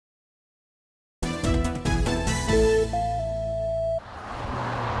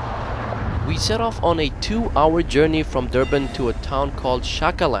set off on a 2-hour journey from Durban to a town called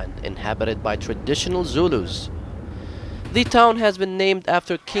Shakaland, inhabited by traditional Zulus. The town has been named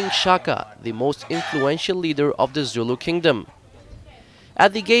after King Shaka, the most influential leader of the Zulu kingdom.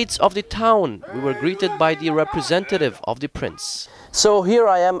 At the gates of the town, we were greeted by the representative of the prince. So here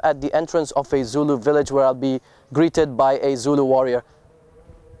I am at the entrance of a Zulu village where I'll be greeted by a Zulu warrior.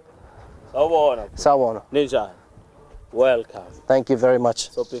 Sawona. Ninja, welcome. Thank you very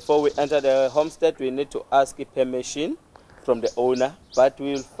much. So before we enter the homestead, we need to ask permission from the owner, but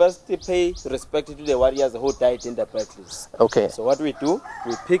we will first pay respect to the warriors who died in the battles. Okay. So what we do,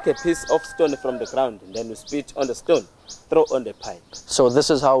 we pick a piece of stone from the ground, and then we spit on the stone, throw on the pipe. So this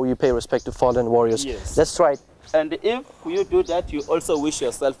is how you pay respect to fallen warriors. Yes. Let's try it. And if you do that, you also wish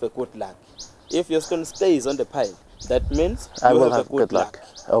yourself a good luck. If your stone stays on the pipe, that means I you will have a good luck.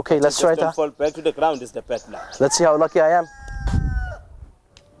 Okay, let's try it. If fall back to the ground, is the bad luck. Let's see how lucky I am.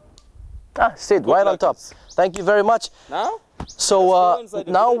 Stayed right on top. Thank you very much. Now? So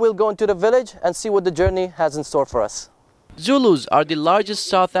now we'll go into the village and see what the journey has in store for us. Zulus are the largest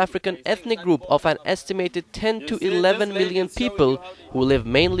South African ethnic group of an estimated 10 to 11 million people who live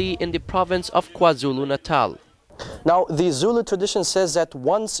mainly in the province of KwaZulu-Natal. Now, the Zulu tradition says that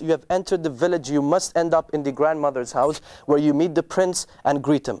once you have entered the village, you must end up in the grandmother's house where you meet the prince and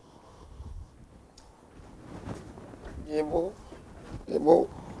greet him.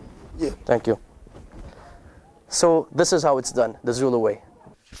 Thank you. So this is how it's done, the Zulu way.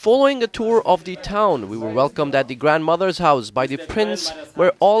 Following a tour of the town, we were welcomed at the grandmother's house by the prince,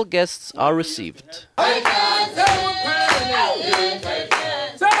 where all guests are received.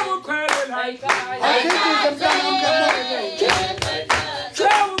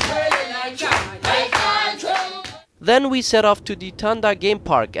 Then we set off to the Tanda game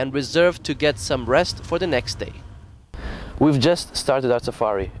park and reserved to get some rest for the next day. We've just started our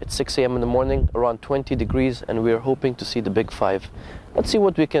safari. It's 6 a.m. in the morning, around 20 degrees, and we're hoping to see the big five. Let's see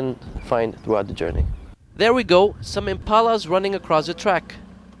what we can find throughout the journey. There we go, some impalas running across the track.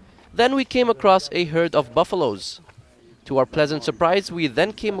 Then we came across a herd of buffaloes. To our pleasant surprise, we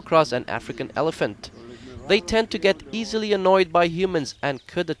then came across an African elephant. They tend to get easily annoyed by humans and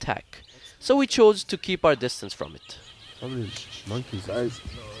could attack. So we chose to keep our distance from it. Monkey's eyes.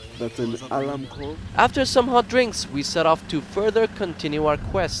 That's an alarm call. After some hot drinks, we set off to further continue our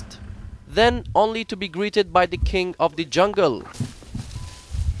quest. Then only to be greeted by the king of the jungle.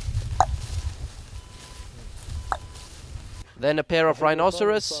 Then a pair of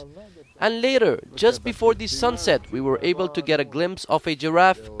rhinoceros. And later, just before the sunset, we were able to get a glimpse of a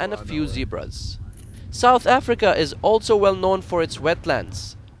giraffe and a few zebras. South Africa is also well known for its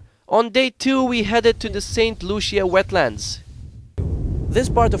wetlands. On day 2, we headed to the St. Lucia wetlands. This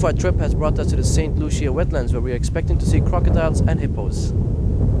part of our trip has brought us to the St. Lucia wetlands, where we are expecting to see crocodiles and hippos.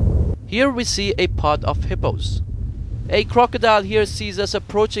 Here we see a pod of hippos. A crocodile here sees us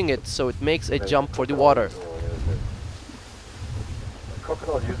approaching it, so it makes a jump for the water.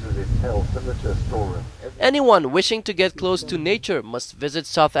 Crocodile uses its tail similar to a storeroom. Anyone wishing to get close to nature must visit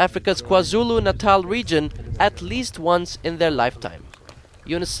South Africa's KwaZulu-Natal region at least once in their lifetime.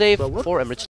 Yunus, Saif for Emirates.